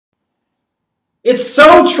It's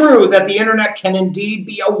so true that the internet can indeed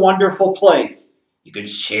be a wonderful place. You can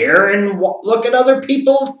share and look at other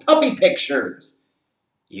people's puppy pictures.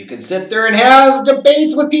 You can sit there and have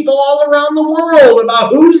debates with people all around the world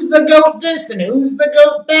about who's the goat this and who's the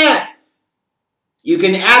goat that. You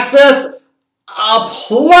can access a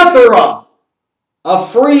plethora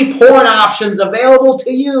of free porn options available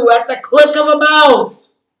to you at the click of a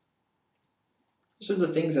mouse. These are the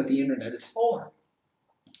things that the internet is for.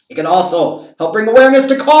 It can also help bring awareness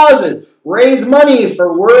to causes, raise money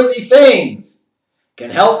for worthy things. It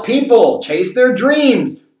can help people chase their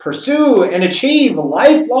dreams, pursue and achieve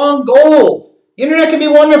lifelong goals. The internet can be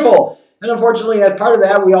wonderful. And unfortunately, as part of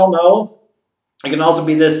that, we all know it can also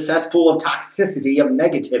be this cesspool of toxicity, of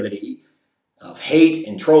negativity, of hate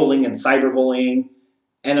and trolling and cyberbullying.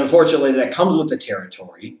 And unfortunately, that comes with the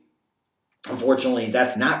territory. Unfortunately,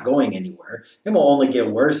 that's not going anywhere. It will only get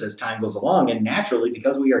worse as time goes along. And naturally,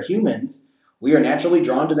 because we are humans, we are naturally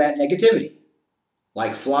drawn to that negativity.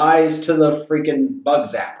 Like flies to the freaking bug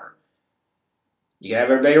zapper. You can have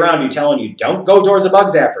everybody around you telling you, don't go towards the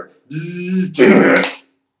bug zapper.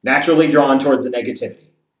 Naturally drawn towards the negativity.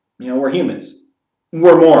 You know, we're humans.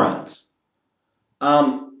 We're morons.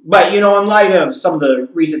 But, you know, in light of some of the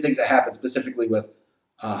recent things that happened, specifically with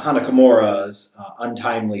Hana Kimura's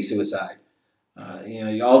untimely suicide, you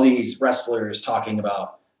know, all these wrestlers talking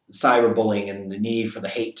about cyberbullying and the need for the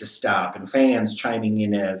hate to stop, and fans chiming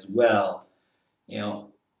in as well. You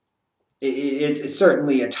know, it's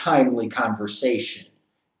certainly a timely conversation.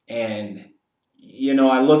 And, you know,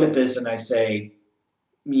 I look at this and I say,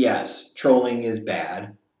 yes, trolling is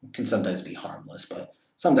bad. It can sometimes be harmless, but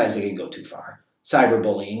sometimes it can go too far.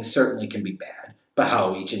 Cyberbullying certainly can be bad, but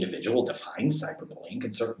how each individual defines cyberbullying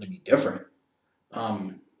can certainly be different.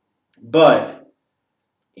 But,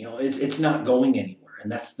 you know, it's not going anywhere,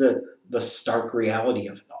 and that's the stark reality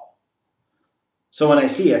of it all. So when I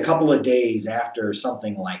see a couple of days after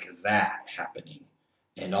something like that happening,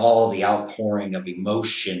 and all the outpouring of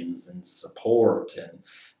emotions and support and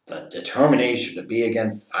the determination to be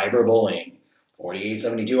against cyberbullying, 48,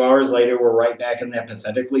 72 hours later, we're right back in that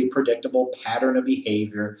pathetically predictable pattern of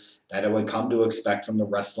behavior that I would come to expect from the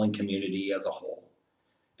wrestling community as a whole.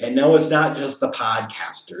 And no, it's not just the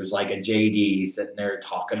podcasters like a JD sitting there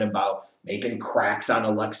talking about making cracks on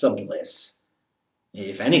Alexa Bliss.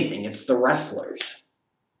 If anything, it's the wrestlers.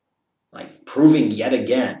 Like proving yet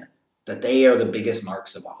again that they are the biggest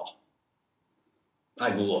marks of all.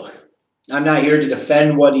 Like, look, I'm not here to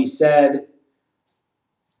defend what he said,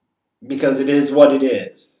 because it is what it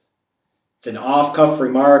is. It's an off-cuff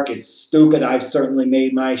remark. It's stupid. I've certainly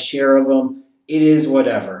made my share of them. It is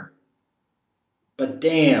whatever. But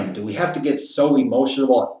damn, do we have to get so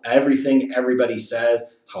emotional at everything everybody says?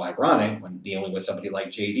 How ironic when dealing with somebody like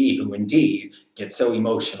JD, who indeed gets so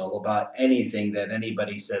emotional about anything that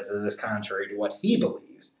anybody says that is contrary to what he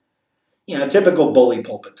believes. You know, typical bully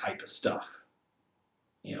pulpit type of stuff.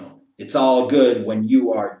 You know, it's all good when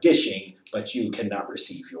you are dishing, but you cannot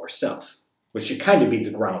receive yourself, which should kind of be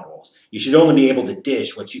the ground rules. You should only be able to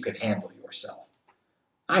dish what you can handle yourself.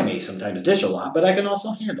 I may sometimes dish a lot, but I can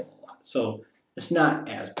also handle a lot, so it's not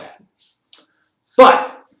as bad.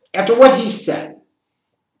 But after what he said,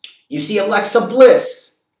 you see Alexa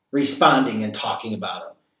Bliss responding and talking about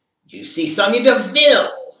him. You see Sonya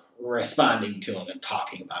Deville responding to him and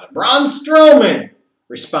talking about him. Braun Strowman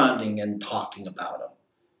responding and talking about him.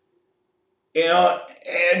 You know,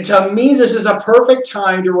 and to me, this is a perfect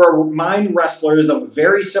time to remind wrestlers of a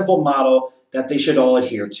very simple motto that they should all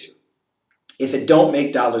adhere to. If it don't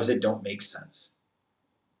make dollars, it don't make sense.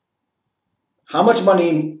 How much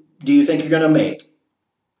money do you think you're going to make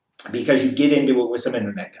because you get into it with some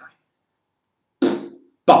internet guy?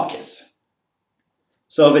 Bupkis.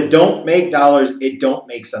 So if it don't make dollars, it don't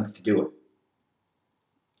make sense to do it.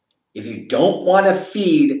 If you don't want to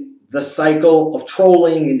feed the cycle of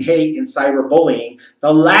trolling and hate and cyberbullying,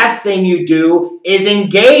 the last thing you do is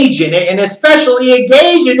engage in it, and especially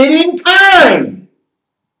engage in it in kind.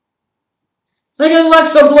 Look at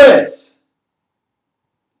Alexa Bliss.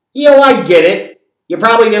 You know, I get it. You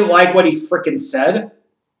probably didn't like what he frickin' said.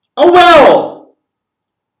 Oh well!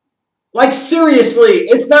 Like, seriously,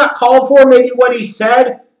 it's not called for maybe what he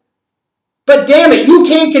said, but damn it, you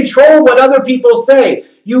can't control what other people say.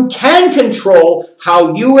 You can control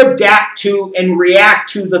how you adapt to and react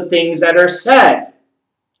to the things that are said.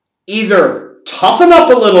 Either toughen up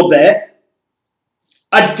a little bit,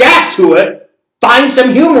 adapt to it, find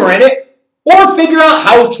some humor in it, or figure out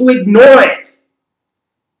how to ignore it.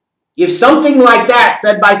 If something like that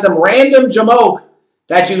said by some random jamoke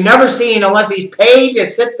that you've never seen unless he's paid to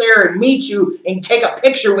sit there and meet you and take a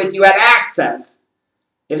picture with you at Access,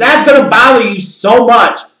 if that's going to bother you so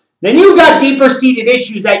much, then you've got deeper-seated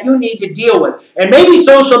issues that you need to deal with. And maybe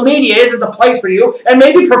social media isn't the place for you, and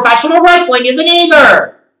maybe professional wrestling isn't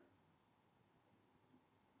either.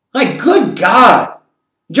 Like, good God.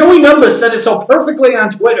 Joey Numbers said it so perfectly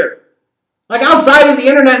on Twitter. Like, outside of the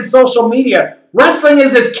internet and social media, wrestling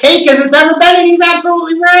is as cake as it's ever been, and he's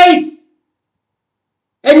absolutely right.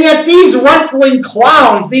 And yet these wrestling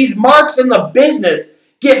clowns, these marks in the business,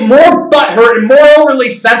 get more butthurt and more overly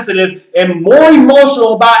sensitive and more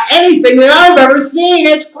emotional about anything than I've ever seen.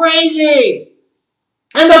 It's crazy.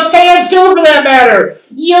 And the fans too, for that matter.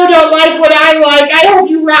 You don't like what I like. I hope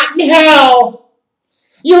you rot in hell.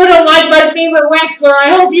 You don't like my favorite wrestler.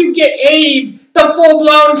 I hope you get AIDS. The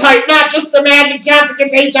full-blown type, not just the Magic Johnson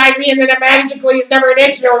gets HIV and then it magically is never an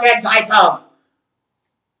issue again type of.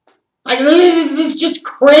 Like, this is just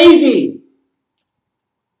crazy.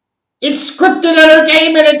 It's scripted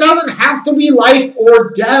entertainment. It doesn't have to be life or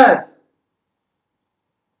death.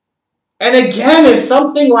 And again, if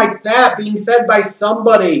something like that being said by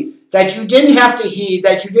somebody that you didn't have to heed,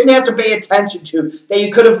 that you didn't have to pay attention to, that you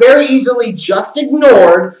could have very easily just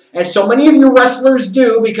ignored, as so many of you wrestlers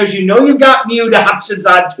do, because you know you've got mute options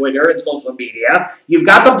on Twitter and social media. You've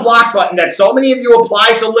got the block button that so many of you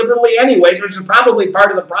apply so liberally anyways, which is probably part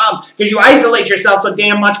of the problem, because you isolate yourself so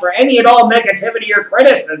damn much for any and all negativity or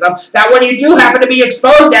criticism, that when you do happen to be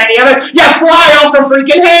exposed to any of it, you fly off the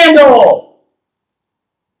freaking handle!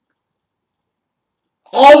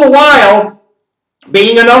 All the while,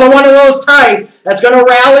 being another one of those types that's going to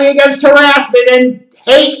rally against harassment and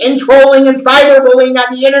hate and trolling and cyberbullying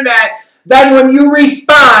on the internet, then when you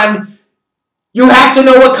respond, you have to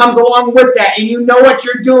know what comes along with that, and you know what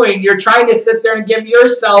you're doing. You're trying to sit there and give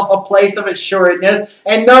yourself a place of assuredness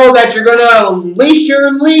and know that you're going to unleash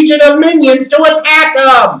your legion of minions to attack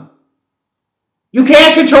them. You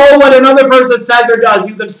can't control what another person says or does.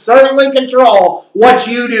 You can certainly control what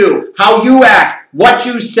you do, how you act, what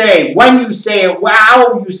you say, when you say it,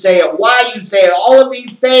 how you say it, why you say it, all of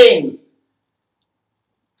these things.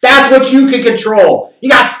 That's what you can control. You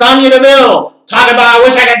got Sonya Deville talking about, I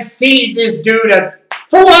wish I could see this dude.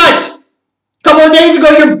 For what? A couple of days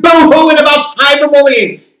ago, you're boo-hooing about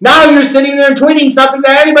cyberbullying. Now you're sitting there and tweeting something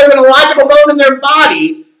that anybody with a logical bone in their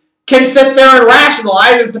body can sit there and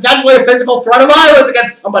rationalize as potentially a physical threat of violence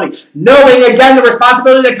against somebody. Knowing, again, the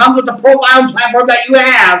responsibility that comes with the profile and platform that you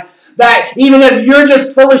have, that even if you're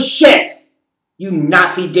just full of shit, you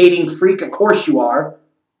Nazi dating freak, of course you are.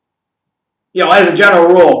 You know, as a general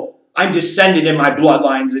rule, I'm descended in my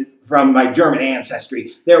bloodlines from my German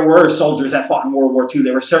ancestry. There were soldiers that fought in World War II.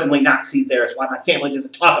 There were certainly Nazis there. That's why my family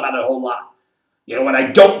doesn't talk about it a whole lot. You know what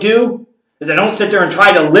I don't do? Is I don't sit there and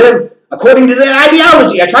try to live according to their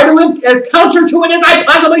ideology. I try to live as counter to it as I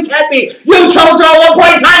possibly can be. You chose to at one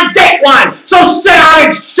point in time date one, so sit down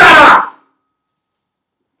and shut up!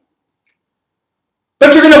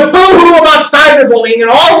 But you're going to boo-hoo about cyberbullying and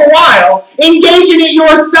all the while engage in it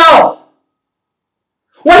yourself.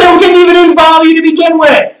 What didn't even involve you to begin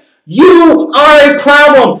with? You are a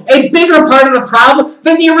problem, a bigger part of the problem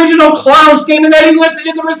than the original clown statement that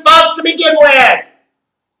elicited the response to begin with.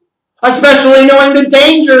 Especially knowing the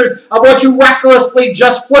dangers of what you recklessly,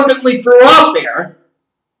 just flippantly threw out there.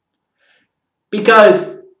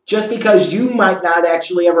 Because just because you might not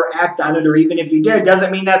actually ever act on it, or even if you did,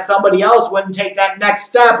 doesn't mean that somebody else wouldn't take that next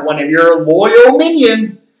step. One of your loyal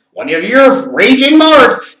minions, one of your raging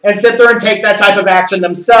marks, and sit there and take that type of action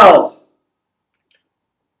themselves.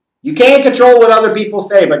 You can't control what other people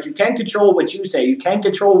say, but you can control what you say. You can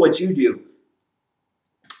control what you do.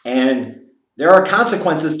 And there are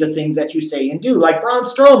consequences to things that you say and do, like Braun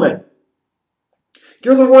Strowman.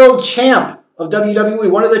 You're the world champ of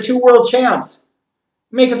WWE, one of the 2 world champs.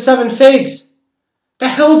 Making 7 figs. The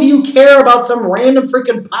hell do you care about some random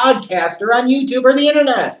freaking podcaster on YouTube or the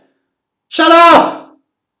internet? Shut up!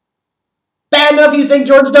 Bad enough you think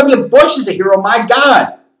George W. Bush is a hero, my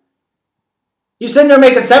God. You're sitting there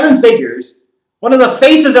making 7 figures, one of the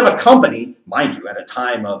faces of a company, mind you, at a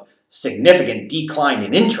time of significant decline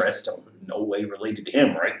in interest, no way related to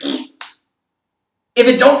him, right? If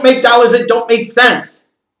it don't make dollars, it don't make sense.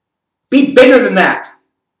 Be bigger than that.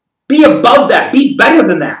 Be above that. Be better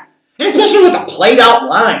than that. And especially with the played out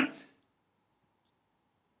lines.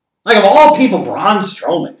 Like, of all people, Braun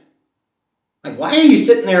Strowman. Like, why are you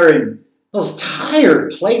sitting there in those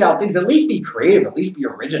tired, played out things? At least be creative. At least be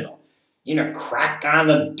original. You know, crack on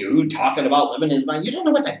a dude talking about living his mind. You don't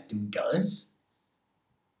know what that dude does.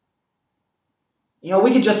 You know,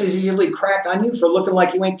 we could just as easily crack on you for looking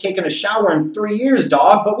like you ain't taken a shower in 3 years,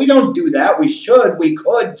 dog. But we don't do that. We should. We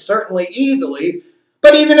could, certainly, easily.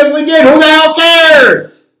 But even if we did, who the hell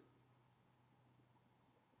cares?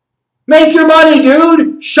 Make your money,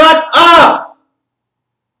 dude. Shut up.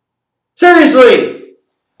 Seriously.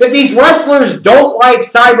 If these wrestlers don't like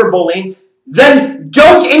cyberbullying, then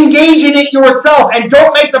don't engage in it yourself and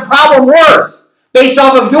don't make the problem worse based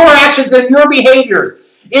off of your actions and your behaviors.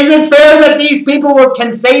 Is it fair that these people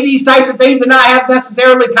can say these types of things and not have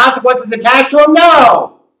necessarily consequences attached to them?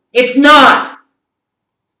 No, it's not.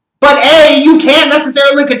 But A, you can't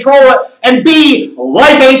necessarily control it, and B,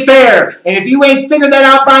 life ain't fair. And if you ain't figured that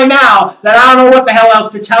out by now, then I don't know what the hell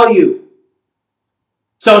else to tell you.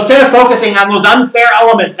 So instead of focusing on those unfair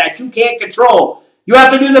elements that you can't control, you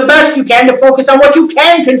have to do the best you can to focus on what you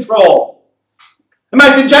can control. And my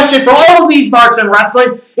suggestion for all of these marks in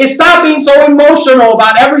wrestling is stop being so emotional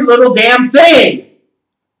about every little damn thing.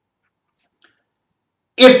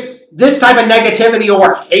 If this type of negativity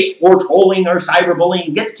or hate or trolling or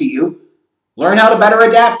cyberbullying gets to you, learn how to better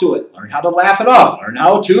adapt to it. Learn how to laugh it off. Learn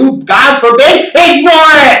how to, God forbid, ignore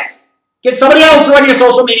it. Get somebody else to run your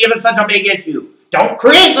social media if it's such a big issue. Don't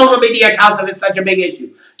create social media accounts if it's such a big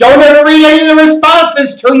issue. Don't ever read any of the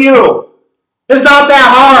responses to you. It's not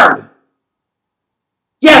that hard.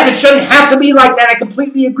 Yes, it shouldn't have to be like that. I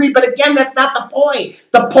completely agree. But again, that's not the point.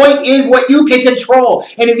 The point is what you can control.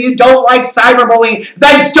 And if you don't like cyberbullying,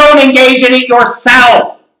 then don't engage in it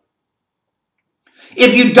yourself.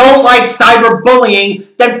 If you don't like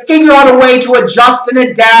cyberbullying, then figure out a way to adjust and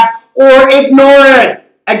adapt or ignore it.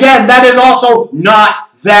 Again, that is also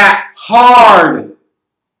not that hard.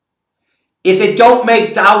 If it don't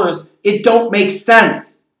make dollars, it don't make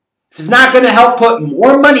sense. If it's not going to help put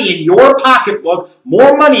more money in your pocketbook,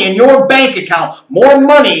 more money in your bank account, more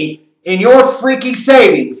money in your freaking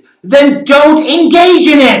savings, then don't engage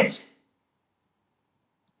in it.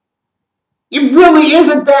 It really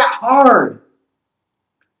isn't that hard.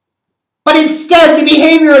 But instead, the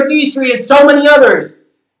behavior of these three and so many others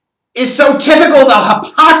is so typical of the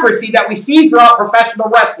hypocrisy that we see throughout professional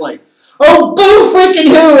wrestling. Oh, boo freaking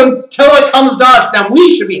who, until it comes to us, then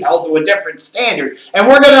we should be held to a different standard. And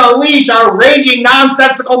we're going to unleash our raging,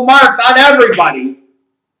 nonsensical marks on everybody.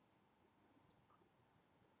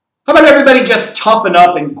 How about everybody just toughen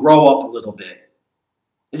up and grow up a little bit?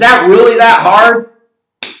 Is that really that hard?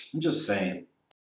 I'm just saying.